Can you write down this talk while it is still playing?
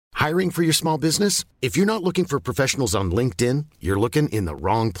Hiring for your small business? If you're not looking for professionals on LinkedIn, you're looking in the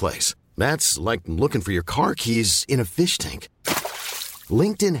wrong place. That's like looking for your car keys in a fish tank.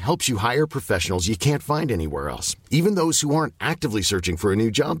 LinkedIn helps you hire professionals you can't find anywhere else, even those who aren't actively searching for a new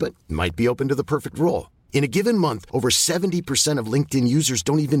job but might be open to the perfect role. In a given month, over 70% of LinkedIn users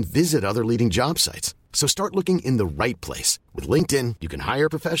don't even visit other leading job sites. So start looking in the right place. With LinkedIn, you can hire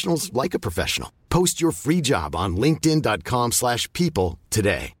professionals like a professional. Post your free job on linkedin.com/people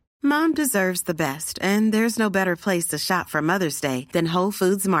today. Mom deserves the best, and there's no better place to shop for Mother's Day than Whole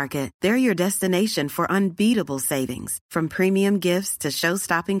Foods Market. They're your destination for unbeatable savings, from premium gifts to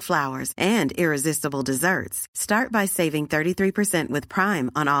show-stopping flowers and irresistible desserts. Start by saving 33% with Prime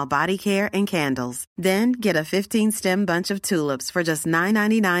on all body care and candles. Then get a 15-stem bunch of tulips for just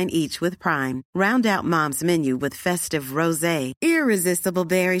 $9.99 each with Prime. Round out Mom's menu with festive rosé, irresistible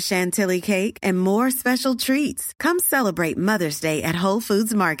berry chantilly cake, and more special treats. Come celebrate Mother's Day at Whole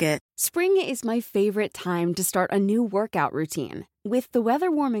Foods Market. Spring is my favorite time to start a new workout routine. With the weather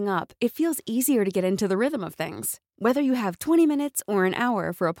warming up, it feels easier to get into the rhythm of things. Whether you have 20 minutes or an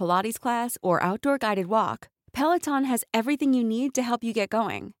hour for a Pilates class or outdoor guided walk, Peloton has everything you need to help you get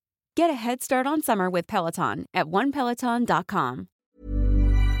going. Get a head start on summer with Peloton at onepeloton.com.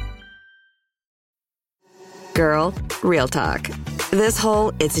 Girl, real talk. This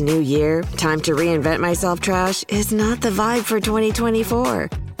whole "it's a new year, time to reinvent myself" trash is not the vibe for 2024.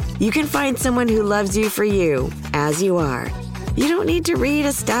 You can find someone who loves you for you, as you are. You don't need to read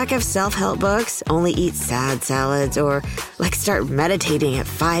a stack of self-help books, only eat sad salads, or start meditating at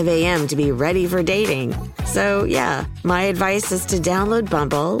 5 a.m. to be ready for dating. So yeah, my advice is to download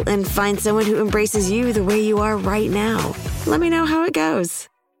Bumble and find someone who embraces you the way you are right now. Let me know how it goes.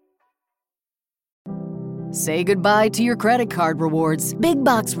 Say goodbye to your credit card rewards. Big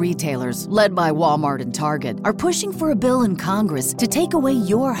box retailers, led by Walmart and Target, are pushing for a bill in Congress to take away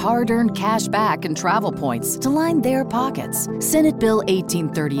your hard-earned cash back and travel points to line their pockets. Senate Bill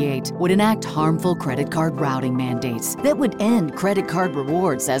 1838 would enact harmful credit card routing mandates that would end credit card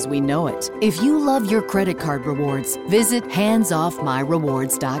rewards as we know it. If you love your credit card rewards, visit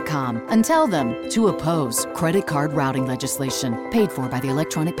handsoffmyrewards.com and tell them to oppose credit card routing legislation paid for by the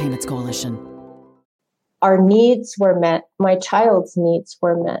Electronic Payments Coalition. Our needs were met. My child's needs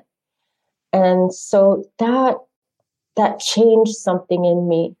were met. And so that changed something in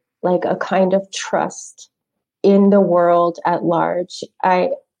me, like a kind of trust in the world at large.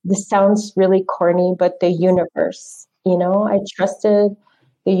 This sounds really corny, but the universe, I trusted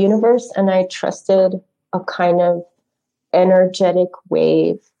the universe, and I trusted a kind of energetic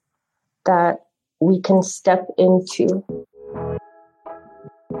wave that we can step into.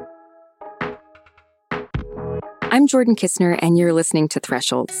 I'm Jordan Kistner, and you're listening to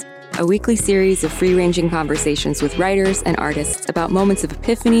Thresholds, a weekly series of free-ranging conversations with writers and artists about moments of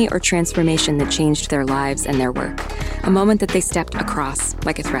epiphany or transformation that changed their lives and their work. A moment that they stepped across,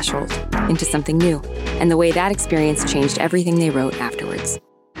 like a threshold, into something new, and the way that experience changed everything they wrote afterwards.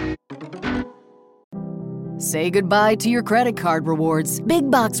 Say goodbye to your credit card rewards. Big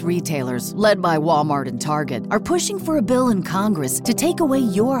box retailers, led by Walmart and Target, are pushing for a bill in Congress to take away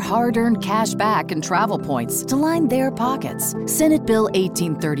your hard-earned cash back and travel points to line their pockets. Senate Bill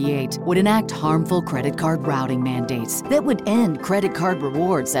 1838 would enact harmful credit card routing mandates that would end credit card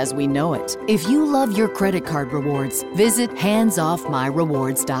rewards as we know it. If you love your credit card rewards, visit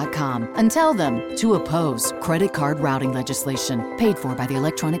handsoffmyrewards.com and tell them to oppose credit card routing legislation paid for by the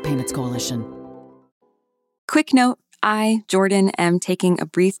Electronic Payments Coalition. Quick note, I, Jordan, am taking a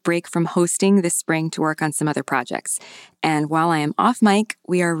brief break from hosting this spring to work on some other projects. And while I am off mic,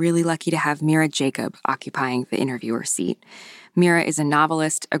 we are really lucky to have Mira Jacob occupying the interviewer seat. Mira is a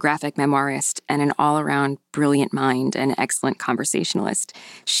novelist, a graphic memoirist, and an all-around brilliant mind and excellent conversationalist.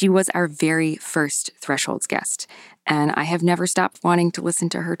 She was our very first Thresholds guest, and I have never stopped wanting to listen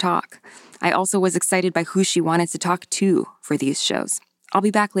to her talk. I also was excited by who she wanted to talk to for these shows. I'll be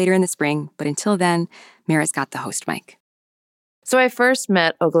back later in the spring, but until then, Mira's got the host mic. So I first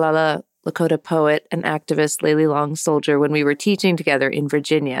met Oglala Lakota poet and activist Layli Long Soldier when we were teaching together in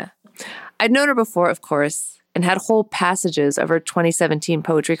Virginia. I'd known her before, of course, and had whole passages of her 2017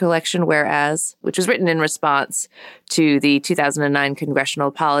 poetry collection, Whereas, which was written in response to the 2009 congressional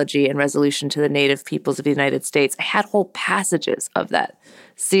apology and resolution to the Native peoples of the United States. I had whole passages of that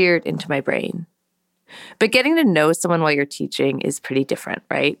seared into my brain. But getting to know someone while you're teaching is pretty different,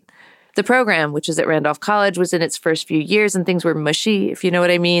 right? The program, which is at Randolph College, was in its first few years and things were mushy, if you know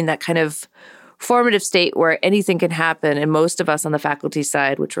what I mean, that kind of formative state where anything can happen. And most of us on the faculty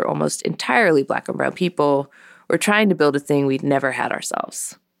side, which were almost entirely Black and brown people, were trying to build a thing we'd never had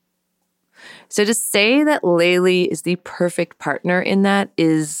ourselves. So to say that Layli is the perfect partner in that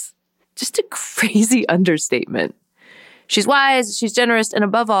is just a crazy understatement. She's wise, she's generous, and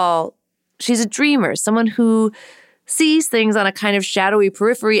above all, she's a dreamer, someone who sees things on a kind of shadowy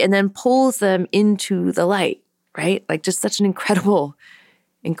periphery and then pulls them into the light, right? Like just such an incredible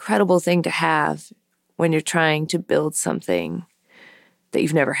thing to have when you're trying to build something that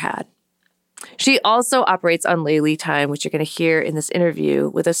you've never had. She also operates on Layli time, which you're going to hear in this interview,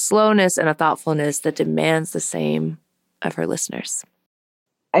 with a slowness and a thoughtfulness that demands the same of her listeners.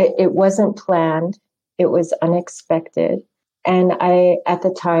 It wasn't planned. It was unexpected. And at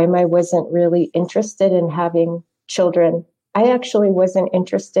the time, I wasn't really interested in having children. I actually wasn't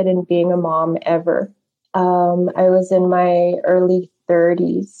interested in being a mom ever. I was in my early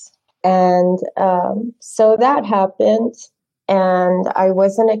 30s. And so that happened. And I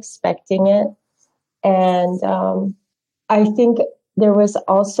wasn't expecting it. And I think there was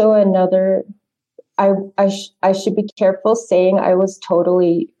also another, I should be careful saying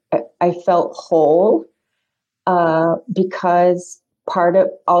I felt whole because part of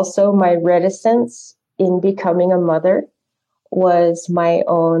also my reticence in becoming a mother was my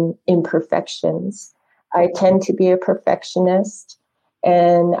own imperfections. I tend to be a perfectionist,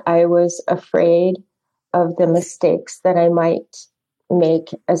 and I was afraid of the mistakes that I might make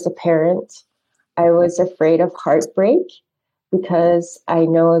as a parent. I was afraid of heartbreak because I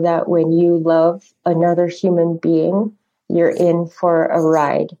know that when you love another human being, you're in for a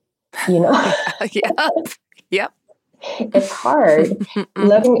ride, you know? Yep. It's hard.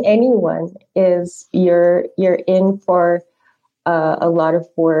 Loving anyone is you're in for a lot of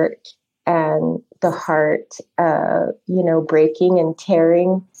work and the heart, breaking and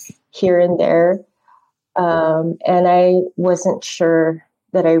tearing here and there. And I wasn't sure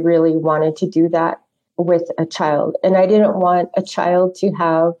that I really wanted to do that with a child. And I didn't want a child to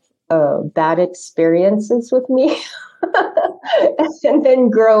have bad experiences with me and then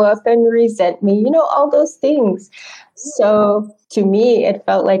grow up and resent me, all those things. So to me, it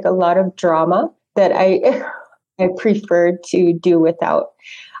felt like a lot of drama that I preferred to do without.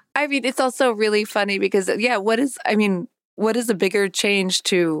 I mean, it's also really funny because, what is a bigger change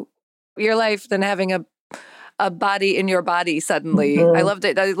to your life than having a body in your body suddenly? Mm-hmm. I loved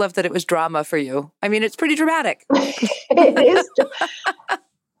it. I loved that it was drama for you. I mean, it's pretty dramatic. It is.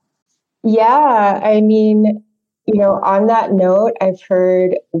 Yeah. I mean, on that note, I've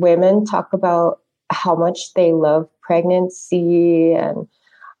heard women talk about how much they love pregnancy and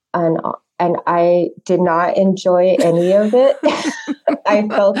I did not enjoy any of it. I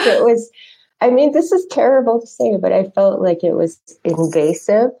felt it was, this is terrible to say, but I felt like it was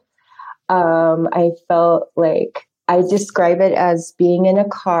invasive. I felt like I describe it as being in a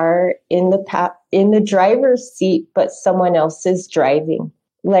car in the driver's seat, but someone else is driving.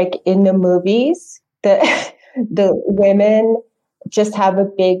 Like in the movies, the women just have a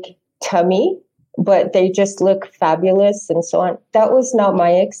big tummy, but they just look fabulous and so on. That was not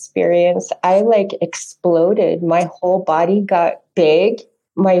my experience. I exploded. My whole body got big.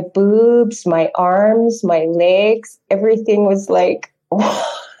 My boobs, my arms, my legs, everything was like,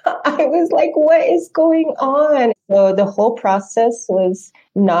 I was like, what is going on? So the whole process was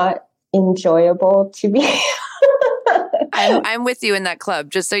not enjoyable to me. I'm with you in that club.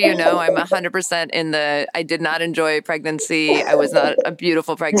 Just so you know, I'm 100% in I did not enjoy pregnancy. I was not a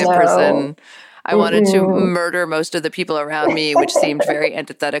beautiful pregnant person. I wanted to murder most of the people around me, which seemed very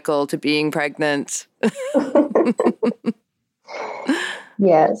antithetical to being pregnant.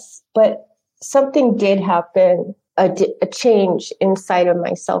 Yes, but something did happen. A change inside of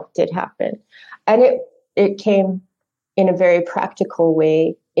myself did happen. And it came in a very practical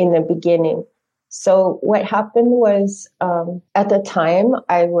way in the beginning. So what happened was, at the time,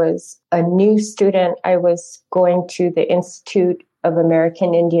 I was a new student. I was going to the Institute of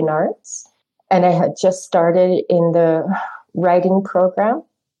American Indian Arts, and I had just started in the writing program.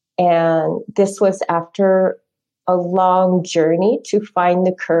 And this was after a long journey to find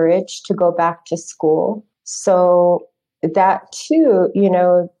the courage to go back to school. So that too,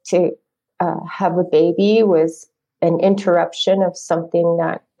 to have a baby was an interruption of something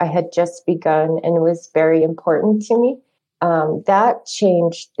that I had just begun and was very important to me. That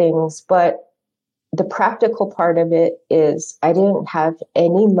changed things. But the practical part of it is I didn't have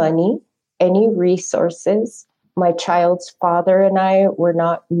any money, any resources. My child's father and I were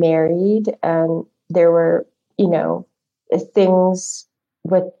not married, and there were, things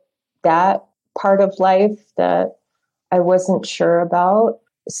with that part of life that I wasn't sure about.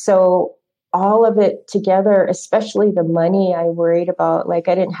 So all of it together, especially the money I worried about, I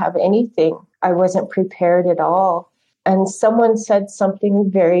didn't have anything. I wasn't prepared at all. And someone said something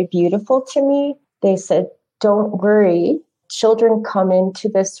very beautiful to me. They said, don't worry, children come into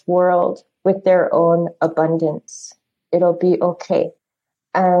this world with their own abundance. It'll be okay.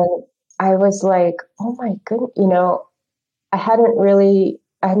 And I was like, oh my goodness, I had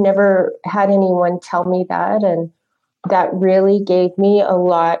never had anyone tell me that. And that really gave me a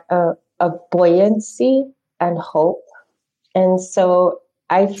lot of buoyancy and hope. And so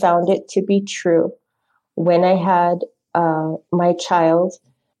I found it to be true when I had my child.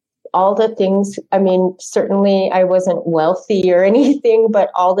 All the things, certainly I wasn't wealthy or anything, but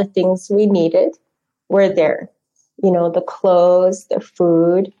all the things we needed were there. The clothes, the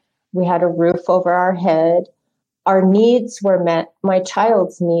food, we had a roof over our head. Our needs were met. My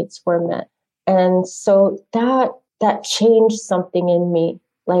child's needs were met. And so that changed something in me,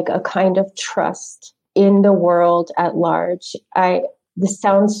 like a kind of trust in the world at large. This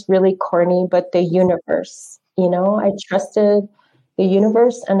sounds really corny, but the universe, I trusted the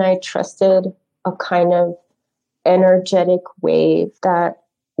universe, and I trusted a kind of energetic wave that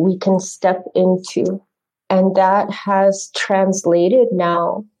we can step into. And that has translated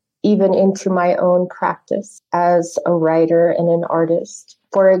now even into my own practice as a writer and an artist.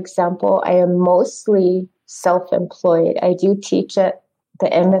 For example, I am mostly self-employed. I do teach at the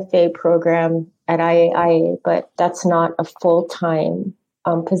MFA program at IAIA, but that's not a full-time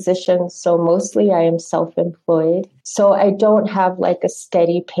position. So mostly I am self-employed. So I don't have like a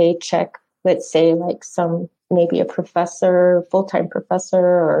steady paycheck, let's say like maybe a professor, full-time professor,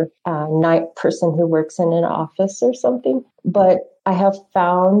 or a night person who works in an office or something. But I have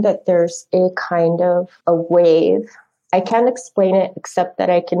found that there's a kind of a wave. I can't explain it except that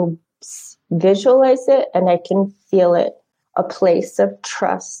I can visualize it and I can feel it, a place of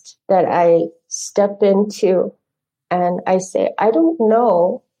trust that I step into. And I say, I don't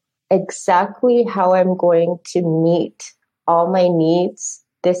know exactly how I'm going to meet all my needs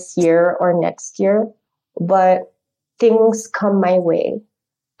this year or next year, but things come my way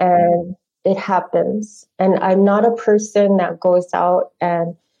and it happens. And I'm not a person that goes out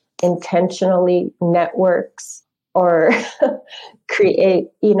and intentionally networks or create,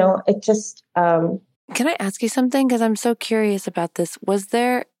 it just... Can I ask you something? Because I'm so curious about this.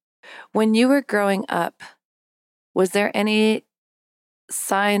 When you were growing up, was there any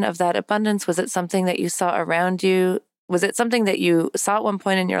sign of that abundance? Was it something that you saw around you? Was it something that you saw at one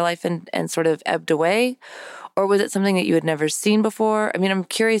point in your life and sort of ebbed away? Or was it something that you had never seen before? I'm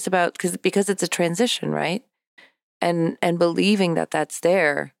curious about, because it's a transition, right? And believing that that's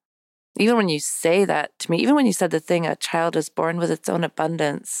there. Even when you say that to me, even when you said the thing, a child is born with its own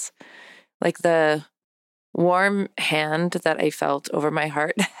abundance, like the warm hand that I felt over my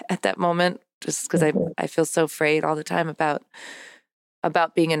heart at that moment, just because I feel so afraid all the time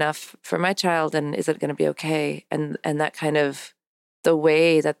about being enough for my child, and is it going to be okay? And that kind of, the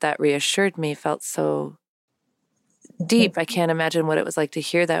way that reassured me felt so deep. I can't imagine what it was like to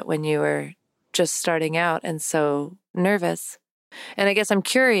hear that when you were just starting out and so nervous. And I guess I'm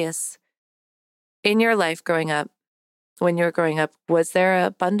curious, in your life growing up, when you were growing up, was there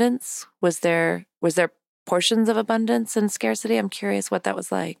abundance? Was there portions of abundance and scarcity? I'm curious what that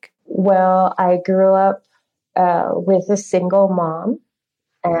was like. Well, I grew up with a single mom,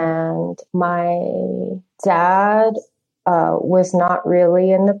 and my dad was not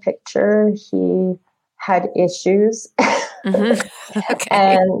really in the picture. He had issues. Mm-hmm. Okay.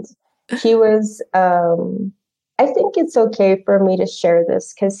 And he was, I think it's okay for me to share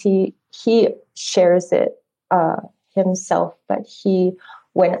this because he shares it himself. But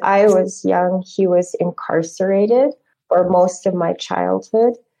when I was young, he was incarcerated for most of my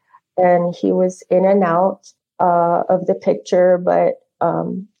childhood. And he was in and out of the picture, but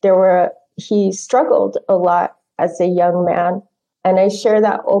he struggled a lot as a young man. And I share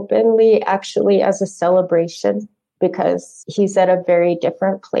that openly, actually, as a celebration, because he's at a very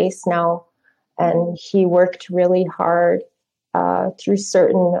different place now. And he worked really hard through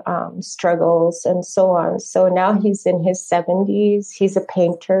certain struggles and so on. So now he's in his 70s. He's a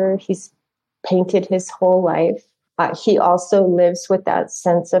painter. He's painted his whole life. He also lives with that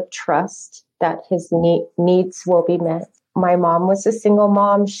sense of trust that his needs will be met. My mom was a single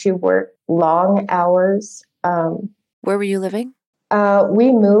mom. She worked long hours. Where were you living?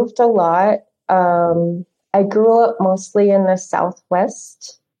 We moved a lot. I grew up mostly in the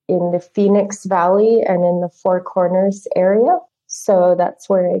Southwest, in the Phoenix Valley and in the Four Corners area. So that's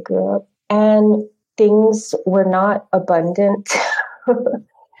where I grew up. And things were not abundant.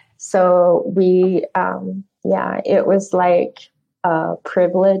 So it was like a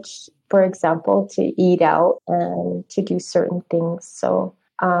privilege, for example, to eat out and to do certain things. So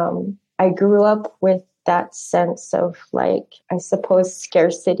I grew up with that sense of like, I suppose,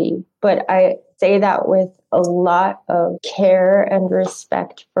 scarcity. But I say that with a lot of care and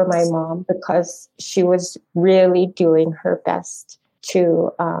respect for my mom, because she was really doing her best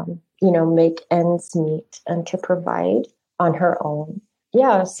to, make ends meet and to provide on her own.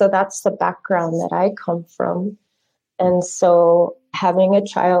 Yeah, so that's the background that I come from. And so having a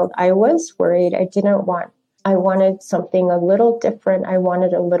child, I was worried. I wanted something a little different. I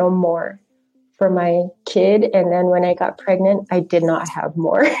wanted a little more for my kid. And then when I got pregnant, I did not have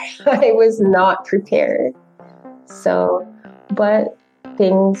more. I was not prepared. So, but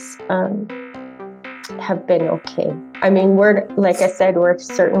things have been okay. I mean, like I said, we're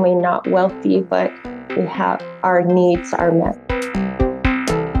certainly not wealthy, but our needs are met.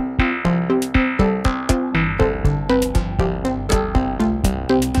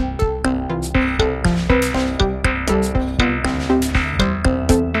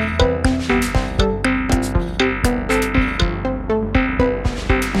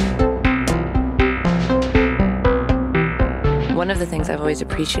 One of the things I've always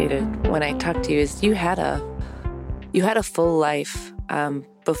appreciated when I talk to you is you had a full life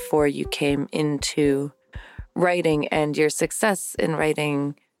before you came into writing, and your success in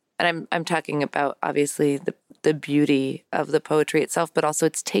writing. And I'm talking about obviously the beauty of the poetry itself, but also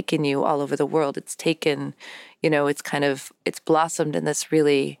it's taken you all over the world. It's taken, it's blossomed in this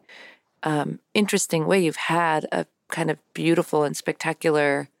really interesting way. You've had a kind of beautiful and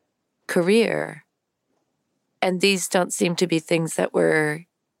spectacular career. And these don't seem to be things that were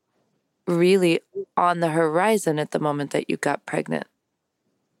really on the horizon at the moment that you got pregnant.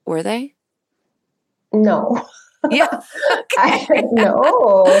 Were they? No. Yeah.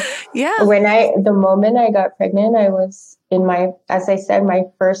 No. Yeah. The moment I got pregnant, I was in as I said, my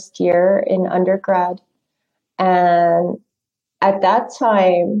first year in undergrad. And at that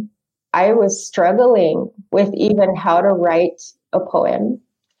time, I was struggling with even how to write a poem.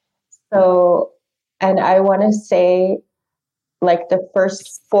 So, and I want to say, like the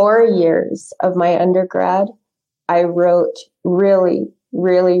first 4 years of my undergrad, I wrote really,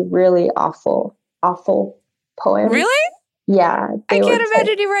 really, really awful poems. Really? Yeah. I can't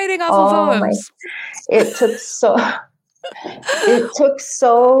imagine you writing awful poems. It took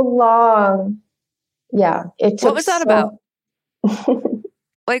so long. Yeah. What was that about?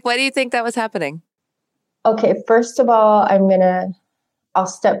 Like, why do you think that was happening? Okay. First of all, I'll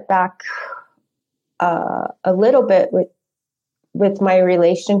step back a little bit with my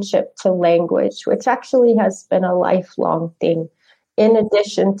relationship to language, which actually has been a lifelong thing, in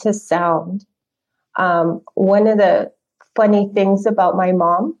addition to sound. One of the funny things about my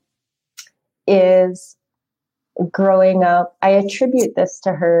mom is growing up, I attribute this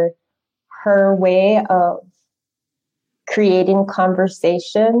to her way of creating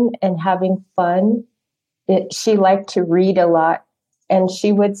conversation and having fun. She liked to read a lot, and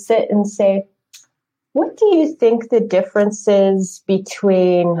she would sit and say, "What do you think the difference is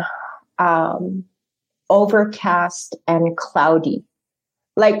between overcast and cloudy?"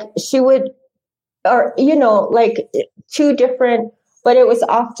 Like she would, or, like two different, but it was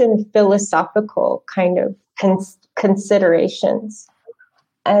often philosophical kind of considerations.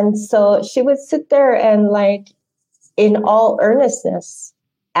 And so she would sit there and, like, in all earnestness,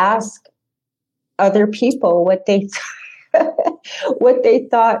 ask other people what they what they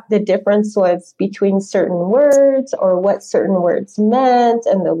thought the difference was between certain words, or what certain words meant,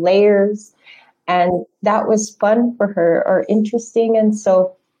 and the layers. And that was fun for her, or interesting. And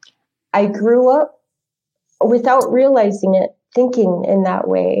so I grew up without realizing it, thinking in that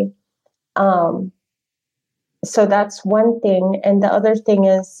way. So that's one thing. And the other thing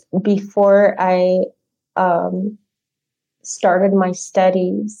is, before I started my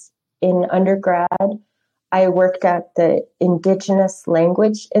studies in undergrad, I worked at the Indigenous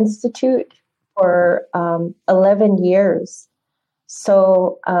Language Institute for 11 years.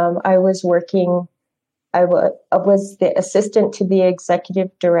 So I was the assistant to the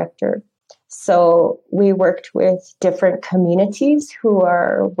executive director. So we worked with different communities who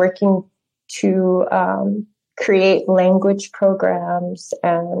are working to create language programs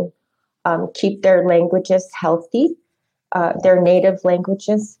and keep their languages healthy, their native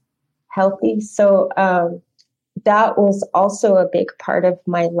languages healthy. So that was also a big part of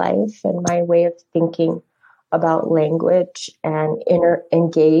my life and my way of thinking about language and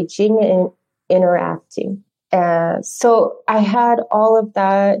engaging and interacting. So I had all of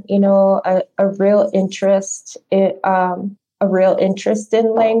that, a real interest in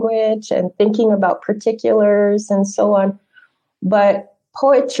language and thinking about particulars and so on. But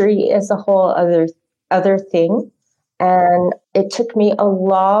poetry is a whole other thing. And it took me a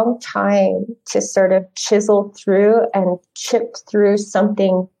long time to sort of chisel through and chip through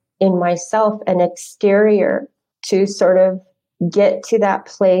something in myself, an exterior, to sort of get to that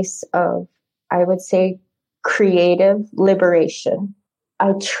place of, I would say, creative liberation.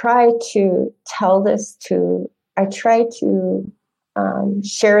 I try to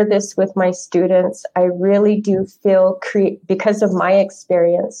share this with my students. I really do feel, because of my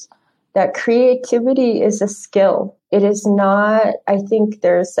experience, that creativity is a skill. It is not, I think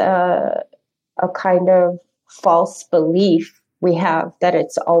there's a kind of false belief we have that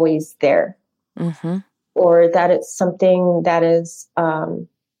it's always there, or that it's something that is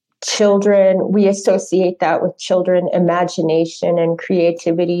children. We associate that with children, imagination and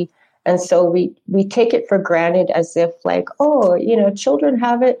creativity. And so we take it for granted as if like, oh, children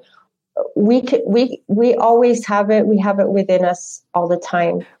have it. We always have it. We have it within us all the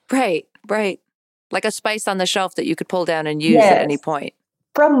time. Right. Like a spice on the shelf that you could pull down and use at any point.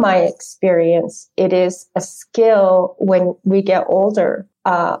 From my experience, it is a skill when we get older,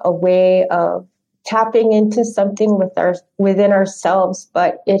 a way of tapping into something within ourselves.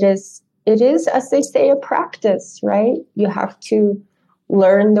 But it is, as they say, a practice, right? You have to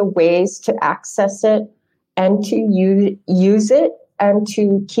learn the ways to access it and to use it and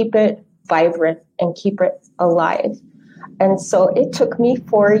to keep it vibrant and keep it alive. And so it took me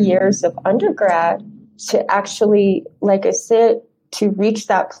 4 years of undergrad to actually, like I said, to reach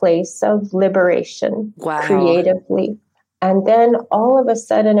that place of liberation creatively. And then all of a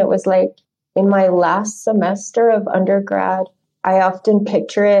sudden it was like in my last semester of undergrad, I often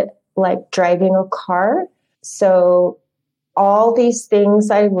picture it like driving a car. So all these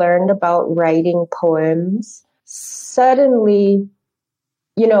things I learned about writing poems, suddenly,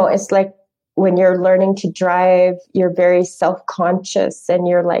 it's like when you're learning to drive, you're very self-conscious and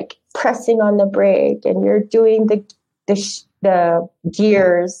you're like pressing on the brake and you're doing the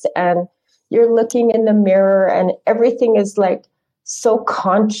gears and you're looking in the mirror and everything is like so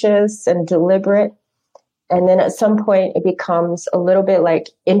conscious and deliberate. And then at some point it becomes a little bit like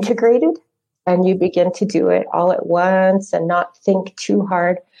integrated and you begin to do it all at once and not think too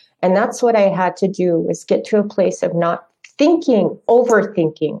hard. And that's what I had to do, was get to a place of not thinking,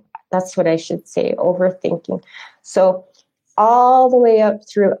 overthinking. That's what I should say, overthinking. So all the way up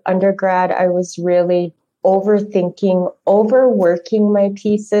through undergrad, I was really overthinking, overworking my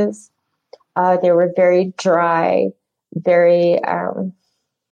pieces. They were very dry, very...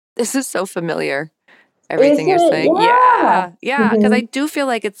 This is so familiar, everything you're saying. Yeah. Because I do feel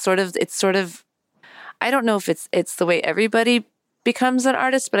like it's sort of, I don't know if it's the way everybody becomes an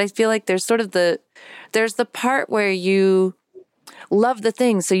artist, but I feel like there's sort of there's the part where you love the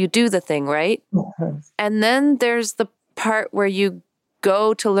thing, so you do the thing, right? And then there's the part where you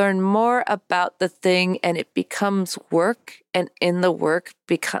go to learn more about the thing and it becomes work, and in the work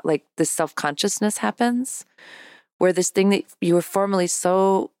like this self-consciousness happens, where this thing that you were formerly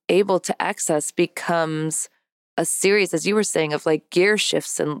so able to access becomes a series, as you were saying, of like gear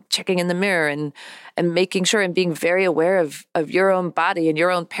shifts and checking in the mirror and making sure and being very aware of your own body and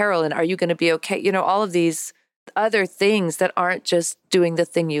your own peril, and are you going to be okay? All of these other things that aren't just doing the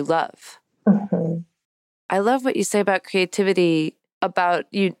thing you love. I love what you say about creativity,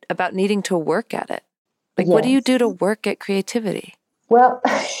 about needing to work at it. Like, what do you do to work at creativity? Well,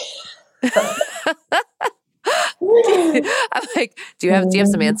 I'm like, do you have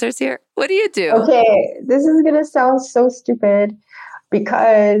some answers here? What do you do? Okay, this is going to sound so stupid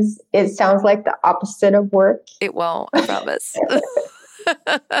because it sounds like the opposite of work. It won't, I promise.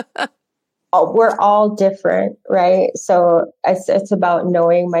 We're all different, right? So it's about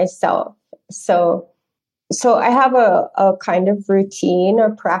knowing myself. So I have a kind of routine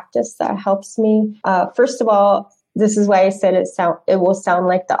or practice that helps me. First of all, this is why I said it will sound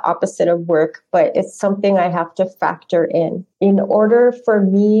like the opposite of work, but it's something I have to factor in. In order for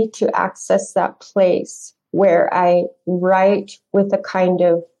me to access that place where I write with a kind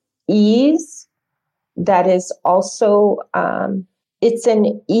of ease that is also, it's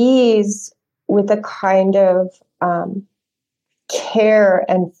an ease with a kind of care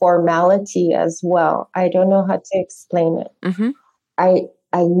and formality as well. I don't know how to explain it. I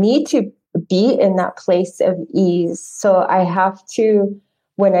need to be in that place of ease. So I have to,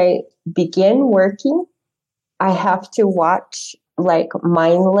 when I begin working, I have to watch like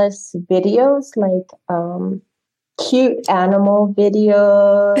mindless videos, like cute animal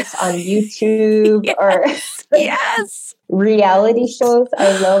videos on YouTube or reality shows.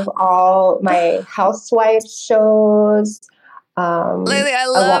 I love all my housewife shows. Layli, I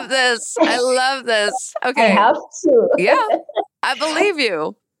love this. I love this. Okay. I have to. Yeah, I believe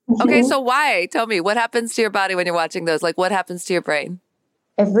you. Okay, so why? Tell me, what happens to your body when you're watching those? Like, what happens to your brain?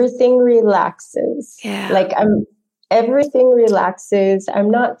 Everything relaxes. Yeah. Everything relaxes. I'm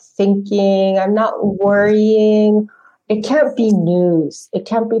not thinking, I'm not worrying. It can't be news. It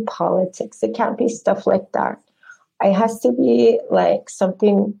can't be politics. It can't be stuff like that. It has to be like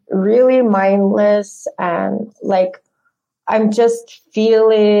something really mindless and like I'm just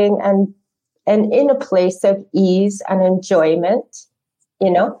feeling and in a place of ease and enjoyment,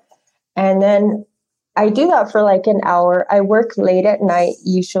 you know? And then I do that for like an hour. I work late at night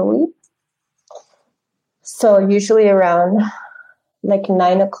usually. So usually around like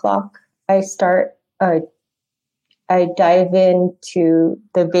 9 o'clock, I start, I dive into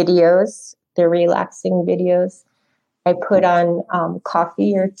the videos, the relaxing videos. I put on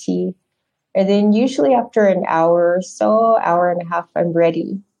coffee or tea. And then usually after an hour or so, hour and a half, I'm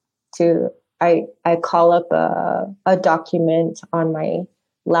ready to, I call up a document on my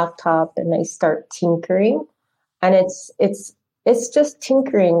laptop and I start tinkering. And it's just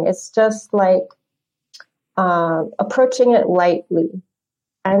tinkering. It's just like approaching it lightly.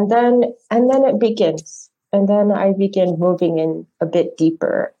 And then it begins. And then I begin moving in a bit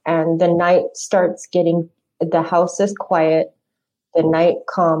deeper. And the night starts getting, the house is quiet. The night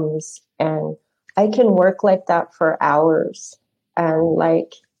comes and I can work like that for hours. And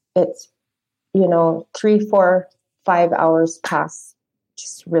like it's, 3, 4, 5 hours pass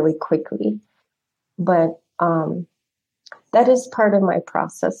just really quickly. But that is part of my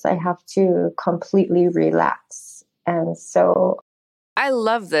process. I have to completely relax. And so I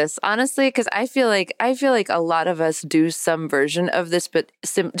love this, honestly, because I feel like a lot of us do some version of this, but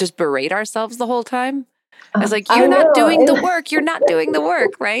just berate ourselves the whole time. It's like, you're not doing the work. You're not doing the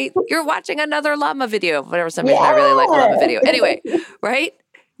work, right? You're watching another llama video. For some reason, I really like llama video. Anyway, right?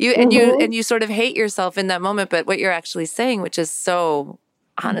 You sort of hate yourself in that moment. But what you're actually saying, which is so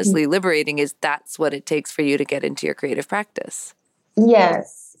honestly liberating, is that's what it takes for you to get into your creative practice.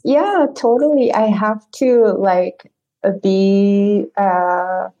 Yes. Yeah, totally. I have to like be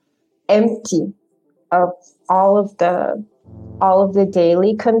empty of all of the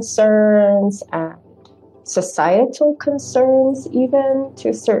daily concerns and societal concerns, even to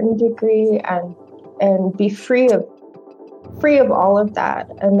a certain degree, and be free of all of that.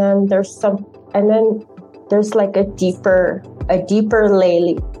 And then there's like a deeper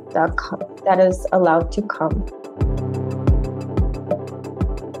Layli that is allowed to come.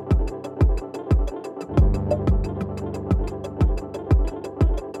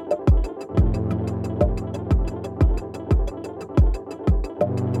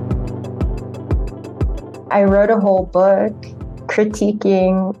 I wrote a whole book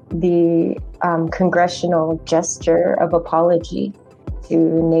critiquing the congressional gesture of apology to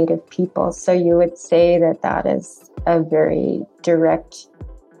Native people. So you would say that is a very direct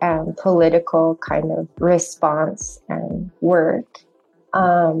and political kind of response and work.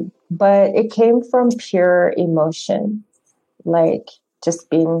 But it came from pure emotion, like just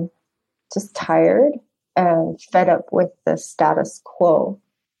being just tired and fed up with the status quo.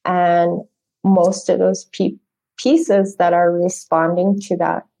 And most of those pieces that are responding to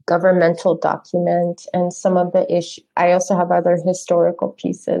that governmental document and some of the issue, I also have other historical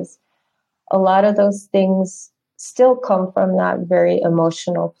pieces. A lot of those things still come from that very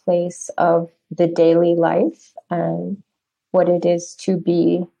emotional place of the daily life and what it is to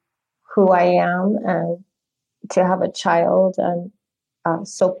be who I am and to have a child and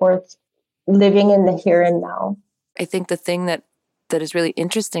so forth, living in the here and now. I think the thing that is really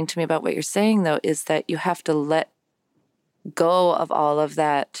interesting to me about what you're saying, though, is that you have to let go of all of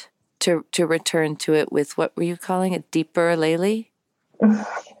that to return to it with, what were you calling it? Deeper Layli?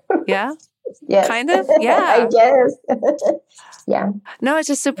 Yeah? Yes. Kind of? Yeah. I guess. Yeah. No, it's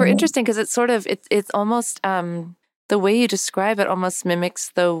just super interesting because it's sort of, it's almost, the way you describe it almost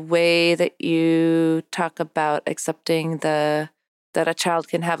mimics the way that you talk about accepting that a child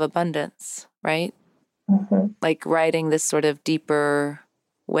can have abundance, right? Mm-hmm. Like riding this sort of deeper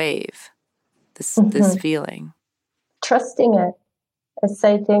wave, this feeling. Trusting it. It's,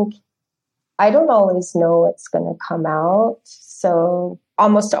 I think, I don't always know what's going to come out. So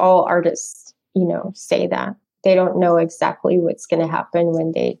almost all artists, say that. They don't know exactly what's going to happen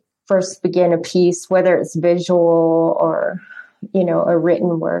when they first begin a piece, whether it's visual or, a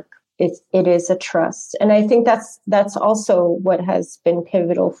written work. It is a trust. And I think that's also what has been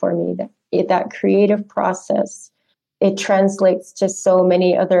pivotal for me, that creative process. It translates to so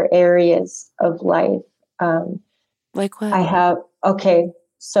many other areas of life. Like what? I have, okay.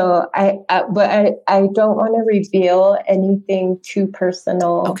 So but I don't want to reveal anything too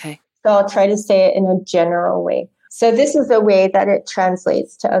personal. Okay. So I'll try to say it in a general way. So this is the way that it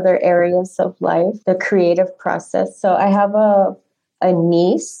translates to other areas of life, the creative process. So I have a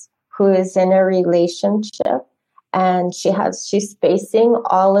niece who is in a relationship, and she's facing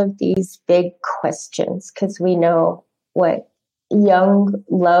all of these big questions because we know what young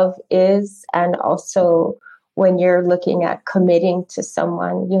love is, and also when you're looking at committing to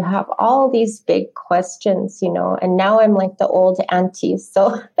someone, you have all these big questions, and now I'm like the old auntie.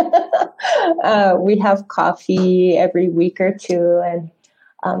 So we have coffee every week or two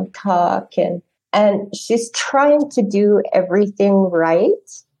and talk, and she's trying to do everything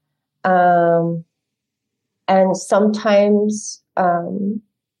right. And sometimes,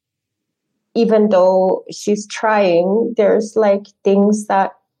 even though she's trying, there's like things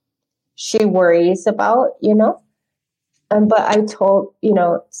that she worries about, but I told,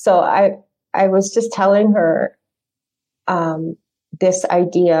 so I was just telling her this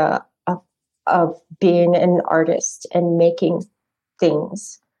idea of being an artist and making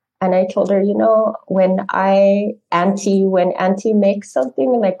things. And I told her, when Auntie makes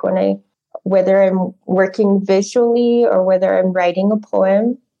something, like whether I'm working visually or whether I'm writing a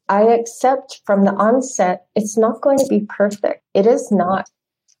poem, I accept from the onset, it's not going to be perfect. It is not.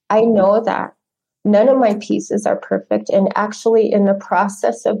 I know that none of my pieces are perfect. And actually, in the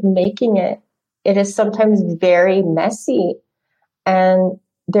process of making it, it is sometimes very messy. And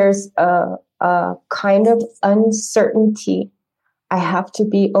there's a kind of uncertainty I have to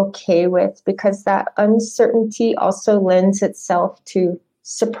be okay with, because that uncertainty also lends itself to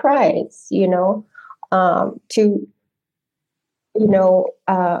surprise,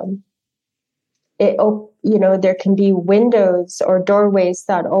 there can be windows or doorways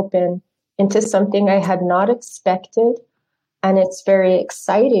that open into something I had not expected, and it's very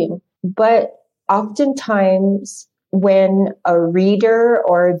exciting. But oftentimes when a reader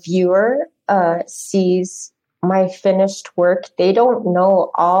or a viewer sees my finished work, they don't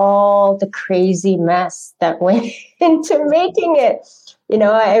know all the crazy mess that went into making it.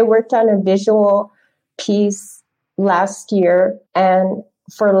 I worked on a visual piece last year, and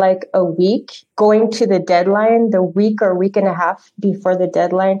for like a week, going to the deadline, the week or week and a half before the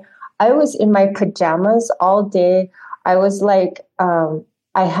deadline, I was in my pajamas all day. I was like,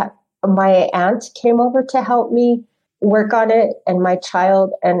 my aunt came over to help me work on it, and my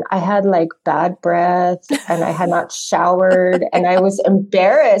child, and I had like bad breath, and I had not showered, and I was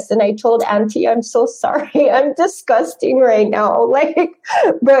embarrassed. And I told Auntie, I'm so sorry, I'm disgusting right now.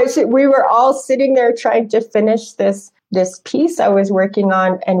 But we were all sitting there trying to finish this piece I was working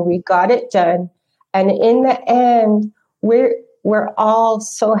on, and we got it done. And in the end, we're all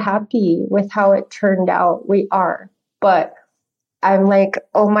so happy with how it turned out. We are. But I'm like,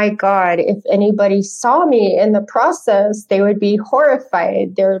 oh my God, if anybody saw me in the process, they would be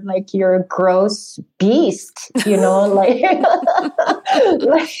horrified. They're like, you're a gross beast,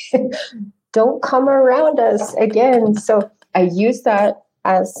 don't come around us again. So I use that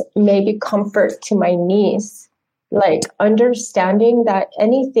as maybe comfort to my niece, like understanding that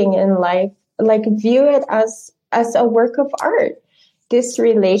anything in life, like view it as a work of art. This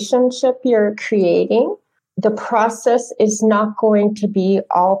relationship you're creating, the process is not going to be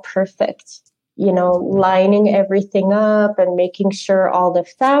all perfect, lining everything up and making sure all the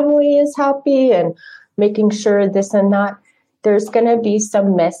family is happy and making sure this and that. There's going to be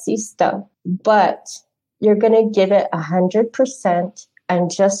some messy stuff, but you're going to give it 100%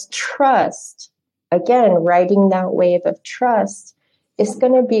 and just trust. Again, riding that wave of trust is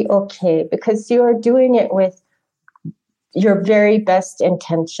going to be okay, because you're doing it with your very best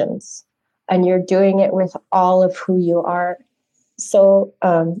intentions. And you're doing it with all of who you are. So,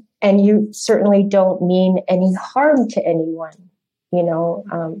 and you certainly don't mean any harm to anyone,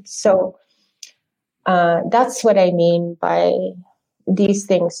 So that's what I mean by these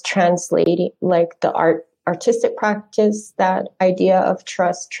things translating, like the artistic practice, that idea of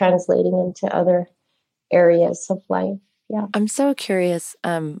trust translating into other areas of life. Yeah. I'm so curious,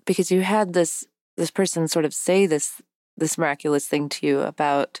 because you had this person sort of say this miraculous thing to you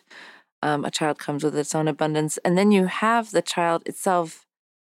about a child comes with its own abundance, and then you have the child itself.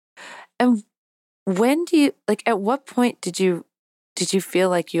 And when do you, at what point did you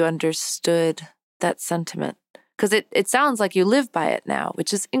feel like you understood that sentiment? Because it sounds like you live by it now,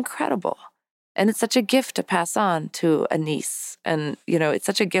 which is incredible. And it's such a gift to pass on to a niece. And, it's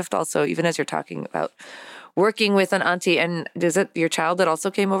such a gift also, even as you're talking about working with an auntie. And is it your child that also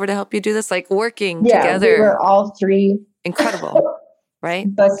came over to help you do this? Like working together. Yeah, we were all three. Incredible.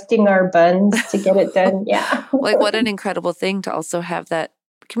 Right? Busting our buns to get it done. Yeah. What an incredible thing to also have that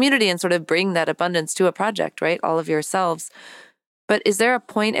community and sort of bring that abundance to a project, right? All of yourselves. But is there a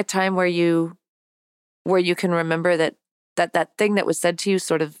point, a time where you where you can remember that thing that was said to you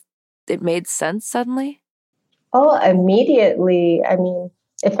sort of, it made sense suddenly? Oh, immediately. I mean,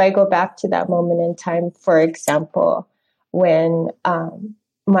 if I go back to that moment in time, for example, when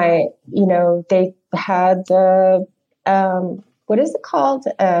they had the, what is it called?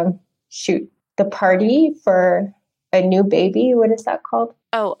 The party for a new baby. What is that called?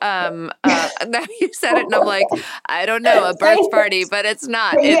 Oh, now you said it and I'm like, I don't know, a birth party, but it's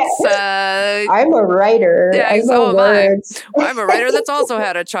not. It's, I'm a writer. yeah, I so know am words. I. I'm a writer that's also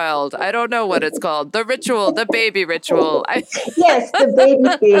had a child. I don't know what it's called. The ritual, the baby ritual. Yes, the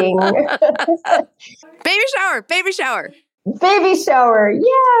baby thing. Baby shower, baby shower. Baby shower.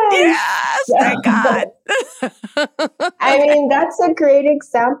 Yes. Yes, thank God. I mean, that's a great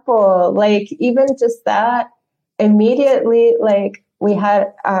example. Like, even just that, immediately, like, we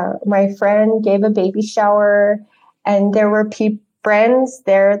had my friend gave a baby shower, and there were friends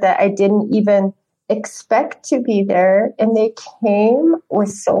there that I didn't even expect to be there. And they came with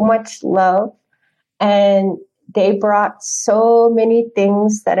so much love, and they brought so many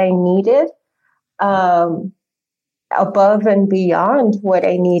things that I needed. Above and beyond what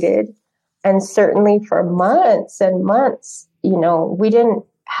I needed. And certainly for months and months, we didn't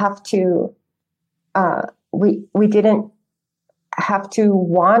have to, we didn't have to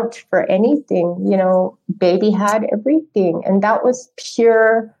want for anything, baby had everything. And that was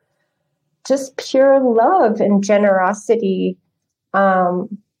just pure love and generosity,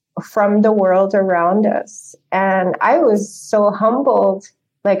 from the world around us. And I was so humbled,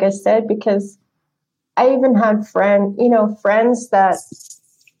 like I said, because I even had friends that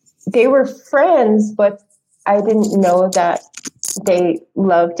they were friends, but I didn't know that they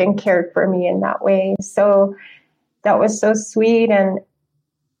loved and cared for me in that way. So that was so sweet. And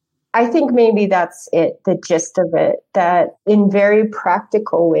I think maybe that's it, the gist of it, that in very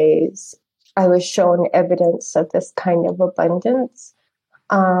practical ways, I was shown evidence of this kind of abundance.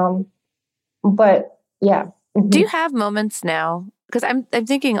 But yeah. Do you have moments now? Because I'm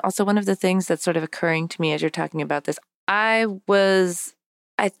thinking also one of the things that's sort of occurring to me as you're talking about this, I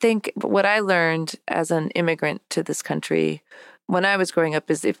think what I learned as an immigrant to this country when I was growing up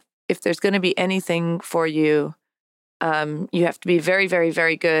is if there's going to be anything for you, you have to be very, very,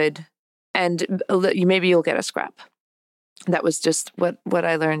 very good, and maybe you'll get a scrap. That was just what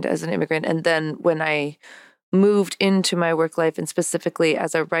I learned as an immigrant. And then when I moved into my work life, and specifically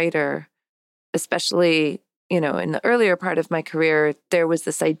as a writer, especially, in the earlier part of my career, there was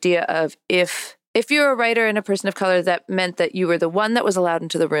this idea of if you're a writer and a person of color, that meant that you were the one that was allowed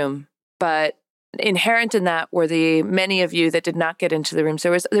into the room. But inherent in that were the many of you that did not get into the room.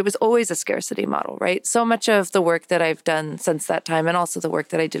 So there was always a scarcity model, right? So much of the work that I've done since that time, and also the work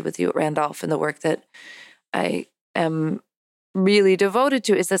that I did with you at Randolph, and the work that I am really devoted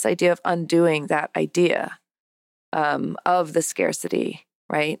to, is this idea of undoing that idea of the scarcity,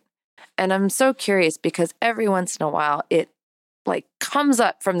 right? And I'm so curious because every once in a while it comes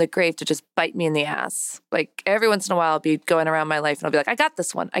up from the grave to just bite me in the ass. Like every once in a while I'll be going around my life and I'll be like, I got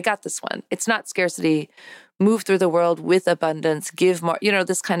this one. It's not scarcity. Move through the world with abundance, give more,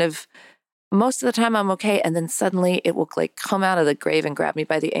 this kind of, most of the time I'm okay. And then suddenly it will come out of the grave and grab me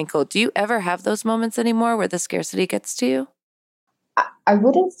by the ankle. Do you ever have those moments anymore where the scarcity gets to you? I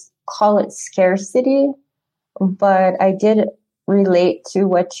wouldn't call it scarcity, but I did relate to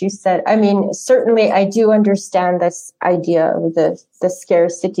what you said. I mean, certainly I do understand this idea of the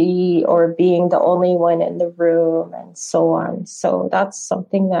scarcity or being the only one in the room and so on. So that's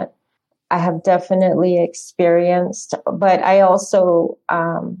something that I have definitely experienced. But I also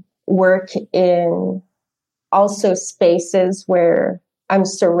work in also spaces where I'm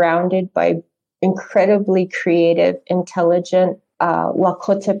surrounded by incredibly creative, intelligent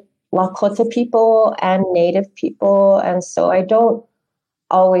Lakota people and Native people. And so I don't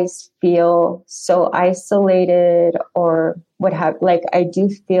always feel so isolated or I do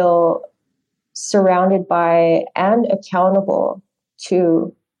feel surrounded by and accountable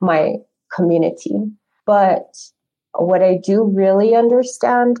to my community. But what I do really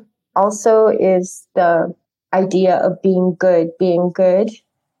understand also is the idea of being good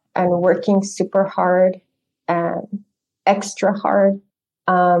and working super hard and extra hard.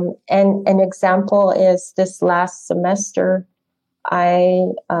 And an example is this last semester, I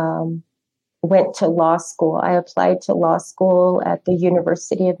went to law school. I applied to law school at the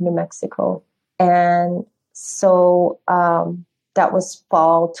University of New Mexico. And so that was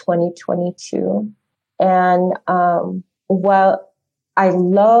fall 2022. And while I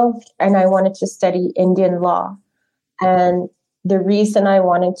loved and I wanted to study Indian law, and the reason I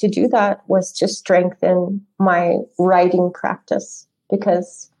wanted to do that was to strengthen my writing practice,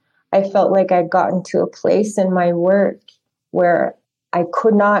 because I felt like I'd gotten to a place in my work where I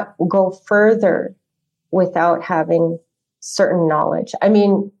could not go further without having certain knowledge. I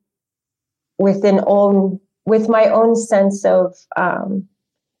mean, with my own sense of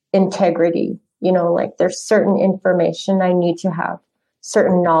integrity, like there's certain information I need to have,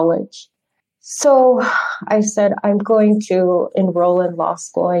 certain knowledge. So I said, I'm going to enroll in law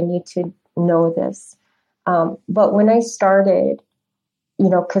school. I need to know this. But when I started,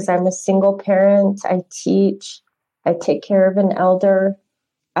 because I'm a single parent, I teach, I take care of an elder,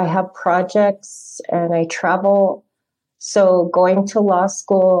 I have projects, and I travel. So going to law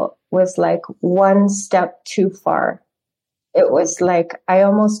school was like one step too far. It was like I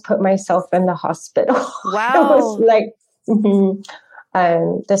almost put myself in the hospital. Wow. It was like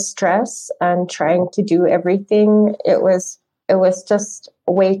the stress and trying to do everything. It was just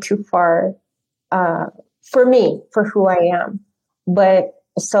way too far for me, for who I am. But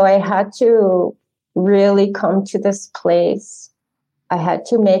so I had to really come to this place. I had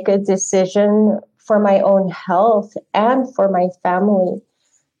to make a decision for my own health and for my family.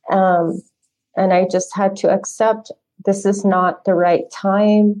 And I just had to accept this is not the right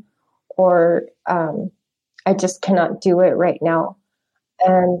time, or I just cannot do it right now.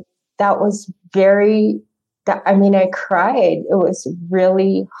 And that was I cried. It was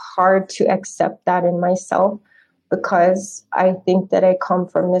really hard to accept that in myself, because I think that I come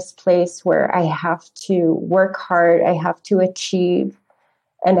from this place where I have to work hard, I have to achieve,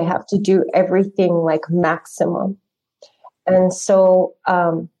 and I have to do everything like maximum. And so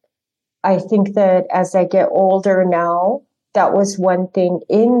I think that as I get older now, that was one thing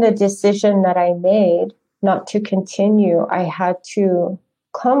in the decision that I made not to continue. I had to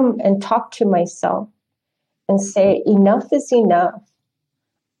come and talk to myself and say, enough is enough.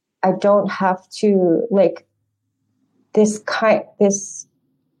 I don't have to this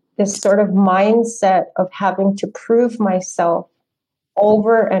sort of mindset of having to prove myself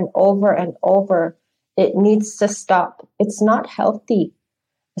over and over and over. It needs to stop. It's not healthy.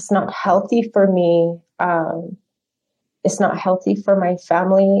 It's not healthy for me. It's not healthy for my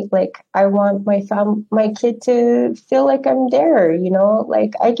family. Like, I want my kid to feel like I'm there,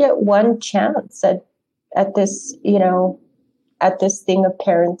 like I get one chance at this, at this thing of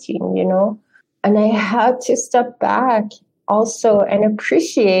parenting, and I had to step back also and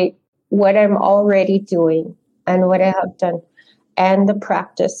appreciate what I'm already doing and what I have done, and the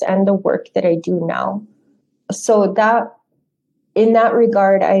practice and the work that I do now. So that, in that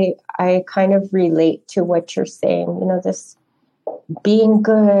regard, I kind of relate to what you're saying, this being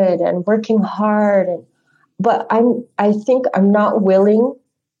good and working hard. But I think I'm not willing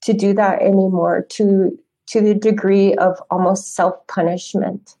to do that anymore to the degree of almost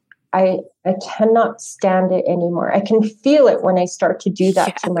self-punishment. I cannot stand it anymore. I can feel it when I start to do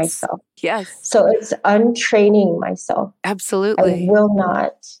that to myself. Yes. So it's untraining myself. Absolutely. I will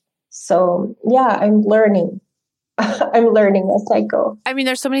not. So yeah, I'm learning. I'm learning as I go. I mean,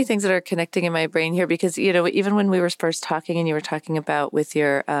 there's so many things that are connecting in my brain here because, even when we were first talking and you were talking about with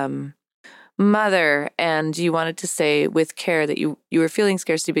your mother, and you wanted to say with care that you were feeling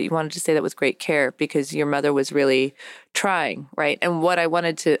scarcity, but you wanted to say that with great care because your mother was really trying, right? And what I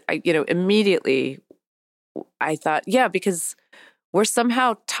wanted to, immediately I thought, yeah, because we're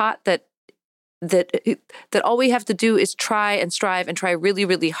somehow taught that all we have to do is try and strive and try really,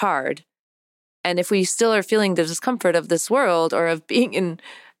 really hard. And if we still are feeling the discomfort of this world or of being in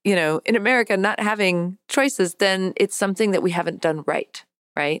America, not having choices, then it's something that we haven't done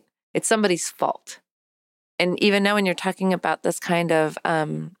right? It's somebody's fault. And even now when you're talking about this kind of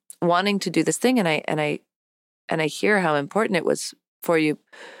wanting to do this thing, and I hear how important it was for you,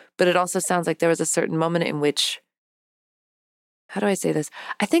 but it also sounds like there was a certain moment in which, how do I say this?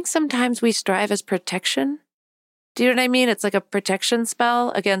 I think sometimes we strive as protection. Do you know what I mean? It's like a protection spell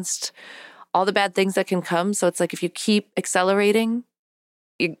against all the bad things that can come. So it's like if you keep accelerating,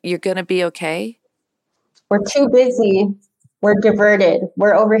 you're going to be okay. We're too busy. We're diverted.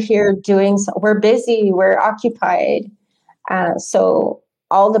 We're over here we're busy. We're occupied. So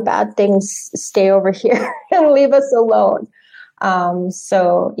all the bad things stay over here and leave us alone.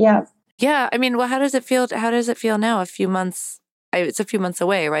 So yeah. Yeah. I mean, well, how does it feel? How does it feel now? It's a few months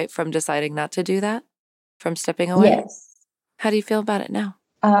away, right? From deciding not to do that, from stepping away. Yes. How do you feel about it now?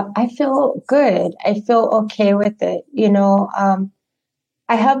 I feel good. I feel okay with it.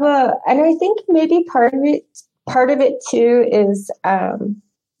 I have and I think maybe part of it too is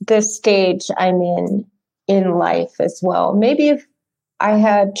the stage I'm in life as well. Maybe if I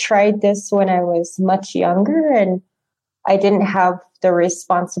had tried this when I was much younger and I didn't have the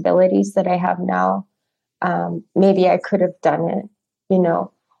responsibilities that I have now, maybe I could have done it,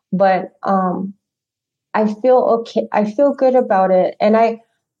 but I feel okay. I feel good about it. And I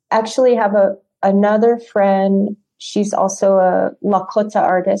actually have another friend. She's also a Lakota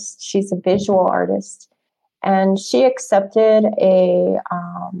artist. She's a visual artist. And she accepted a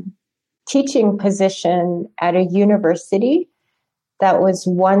teaching position at a university that was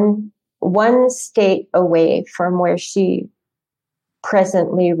one state away from where she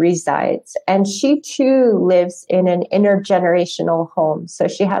presently resides. And she too lives in an intergenerational home. So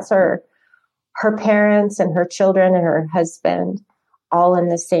she has her parents and her children and her husband all in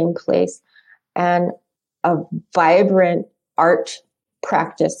the same place, and a vibrant art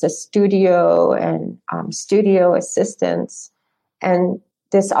practice, a studio and studio assistants. And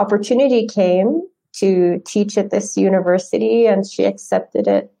this opportunity came to teach at this university, and she accepted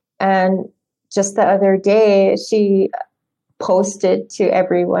it. And just the other day, she posted to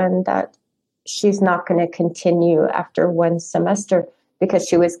everyone that she's not going to continue after one semester because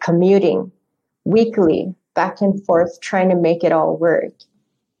she was commuting weekly back and forth trying to make it all work.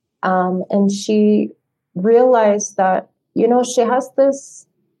 And she realized that, she has this,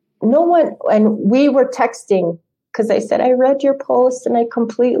 no one, and we were texting because I said, I read your post and I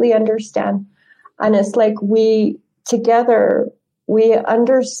completely understand. And it's like we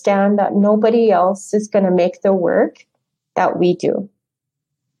understand that nobody else is going to make the work that we do.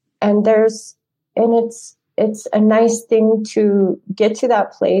 And it's a nice thing to get to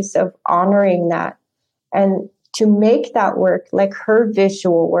that place of honoring that and to make that work, like her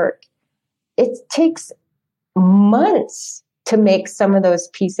visual work. It takes months to make some of those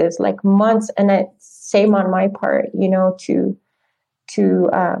pieces, like months. And same on my part, to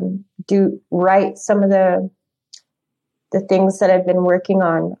write some of the things that I've been working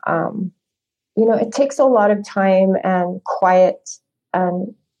on. It takes a lot of time and quiet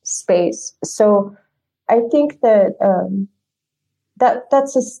and space. So I think that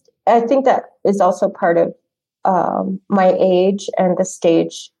I think that is also part of my age and the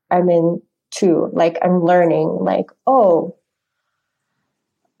stage I'm in too. Like I'm learning, like, oh,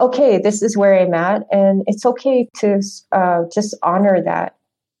 okay, this is where I'm at, and it's okay to just honor that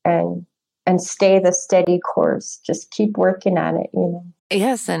and stay the steady course. Just keep working at it,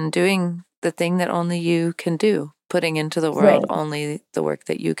 Yes, and doing the thing that only you can do, putting into the world only the work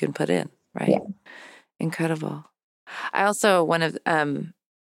that you can put in, right? Yeah. Incredible. I also,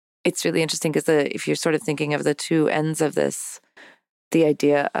 it's really interesting because if you're sort of thinking of the two ends of this, the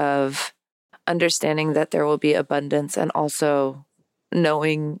idea of understanding that there will be abundance and also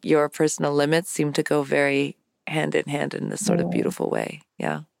knowing your personal limits seem to go very hand in hand in this sort of beautiful way.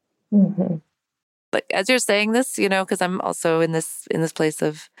 Yeah. Mm-hmm. Like as you're saying this, because I'm also in this place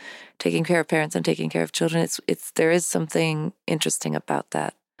of taking care of parents and taking care of children. There is something interesting about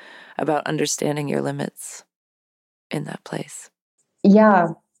that, about understanding your limits in that place. Yeah,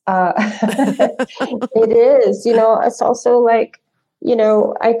 it is. It's also like,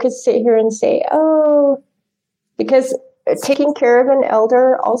 I could sit here and say, oh, because taking care of an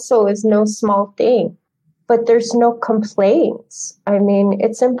elder also is no small thing, but there's no complaints. I mean,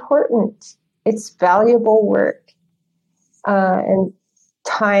 it's important. It's valuable work, and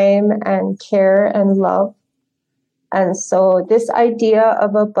time and care and love. And so this idea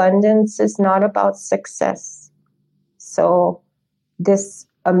of abundance is not about success. So this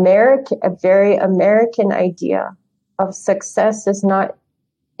a very American idea of success is not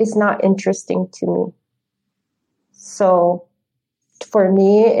interesting to me. So for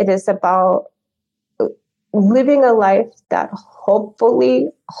me, it is about living a life that hopefully,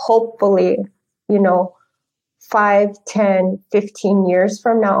 5, 10, 15 years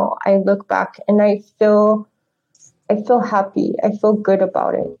from now, I look back and I feel happy. I feel good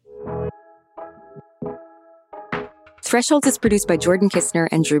about it. Thresholds is produced by Jordan Kistner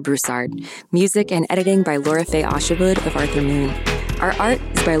and Drew Broussard. Music and editing by Laura Faye Osherwood of Arthur Moon. Our art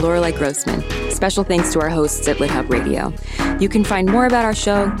is by Lorelei Grossman. Special thanks to our hosts at LitHub Radio. You can find more about our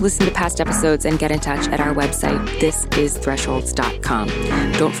show, listen to past episodes, and get in touch at our website, thisisthresholds.com.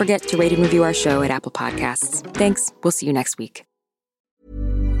 Don't forget to rate and review our show at Apple Podcasts. Thanks. We'll see you next week.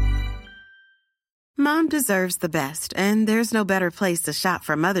 Mom deserves the best, and there's no better place to shop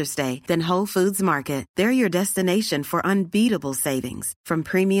for Mother's Day than Whole Foods Market. They're your destination for unbeatable savings, from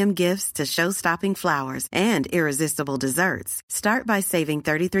premium gifts to show-stopping flowers and irresistible desserts. Start by saving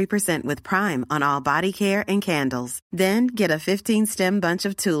 33% with Prime on all body care and candles. Then get a 15-stem bunch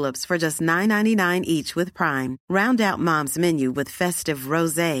of tulips for just $9.99 each with Prime. Round out Mom's menu with festive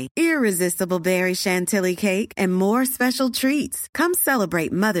rosé, irresistible berry chantilly cake, and more special treats. Come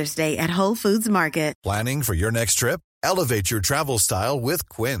celebrate Mother's Day at Whole Foods Market. Planning for your next trip? Elevate your travel style with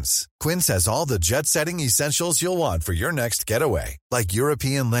Quince. Quince has all the jet-setting essentials you'll want for your next getaway, like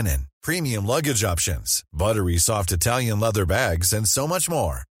European linen, premium luggage options, buttery soft Italian leather bags, and so much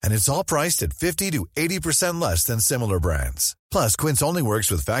more. And it's all priced at 50 to 80% less than similar brands. Plus, Quince only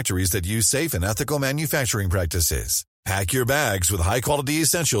works with factories that use safe and ethical manufacturing practices. Pack your bags with high-quality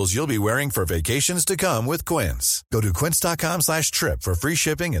essentials you'll be wearing for vacations to come with Quince. Go to quince.com/trip for free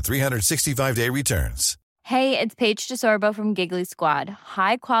shipping and 365-day returns. Hey, it's Paige DeSorbo from Giggly Squad.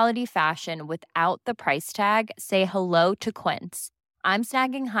 High quality fashion without the price tag. Say hello to Quince. I'm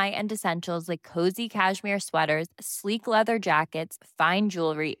snagging high-end essentials like cozy cashmere sweaters, sleek leather jackets, fine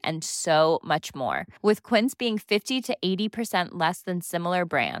jewelry, and so much more. With Quince being 50 to 80% less than similar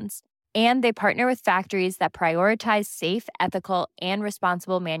brands. And they partner with factories that prioritize safe, ethical, and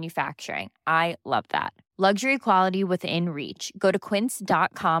responsible manufacturing. I love that. Luxury quality within reach. Go to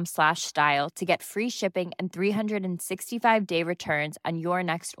quince.com/style to get free shipping and 365-day returns on your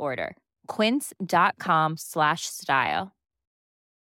next order. Quince.com/style.